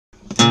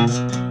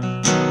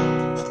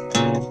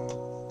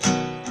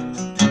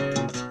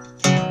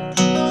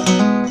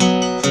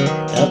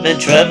I've been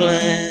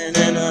traveling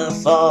in a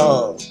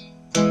fog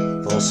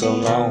for so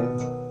long,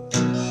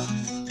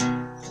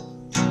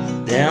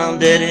 down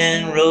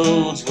dead-end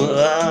roads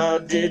where I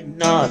did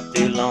not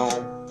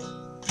belong.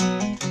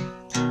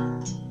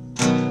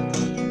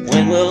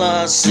 When will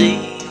I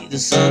see the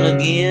sun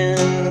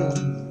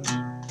again?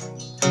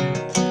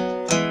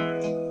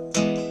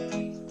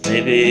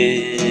 Maybe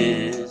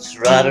it's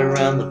right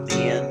around the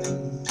bend.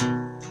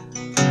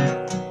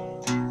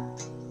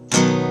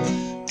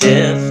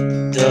 Deaf,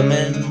 dumb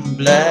and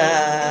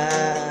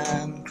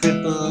blind,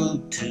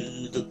 crippled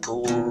to the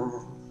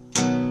core.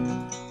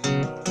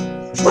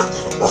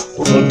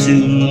 For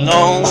too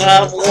long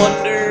I've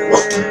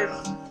wondered,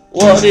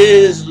 what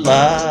is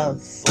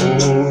life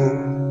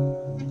for?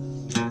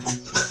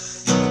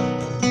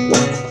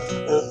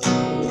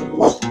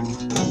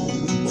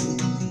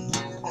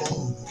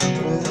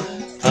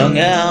 Hung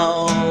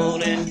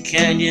out in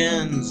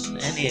canyons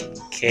and in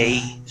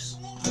caves.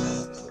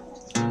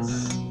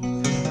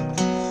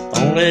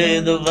 Only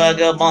the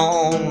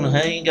vagabond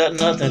ain't got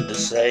nothing to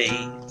say.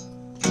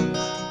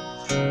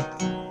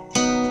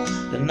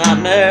 The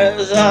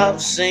nightmares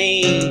I've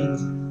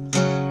seen,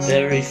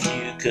 very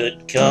few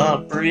could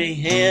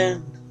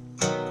comprehend.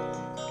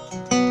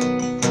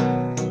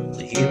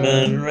 The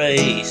human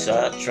race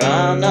I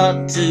try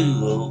not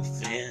to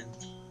offend.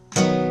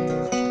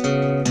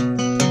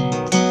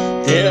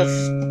 Deaf,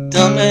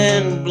 dumb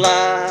and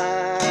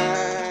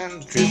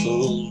blind,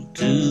 crippled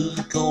to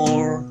the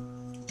core.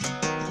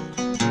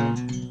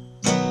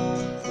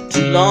 For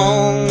too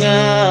long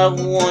I've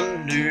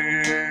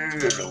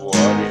wondered,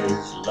 what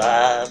is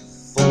life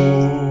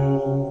for?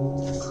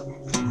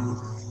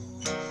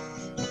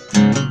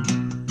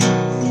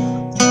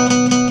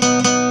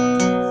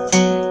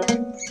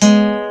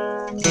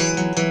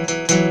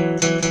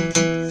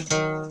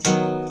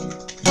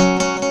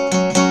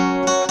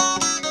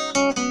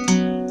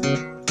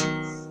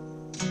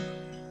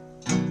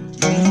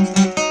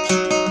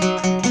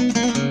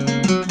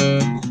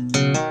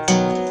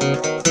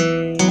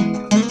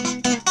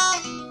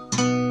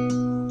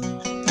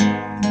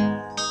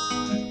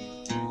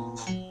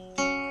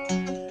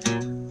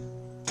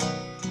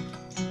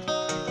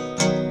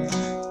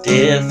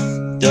 Deaf,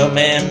 dumb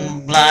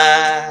and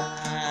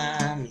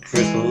blind,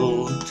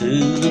 crippled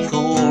to the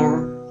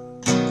core.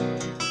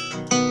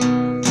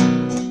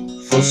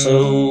 For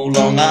so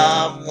long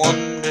I've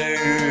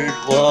wondered,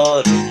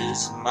 what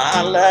is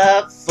my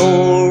life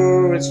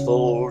for? It's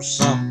for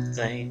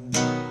something.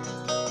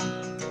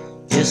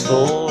 It's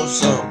for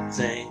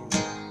something.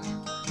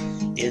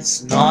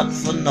 It's not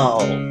for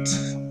naught.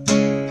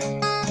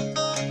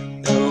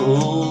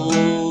 No,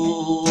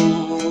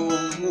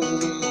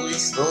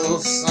 it's for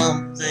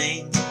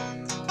something.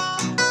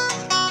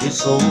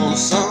 It's for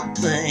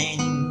something.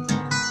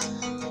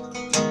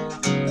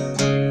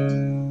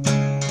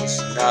 It's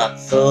not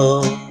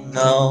for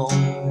no.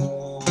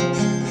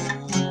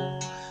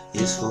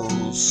 It's for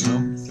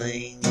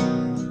something.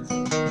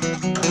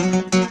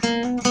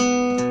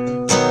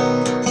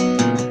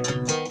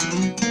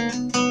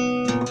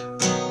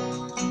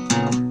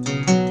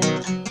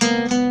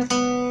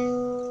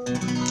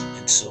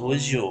 And so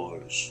is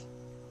yours.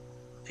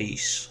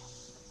 Peace.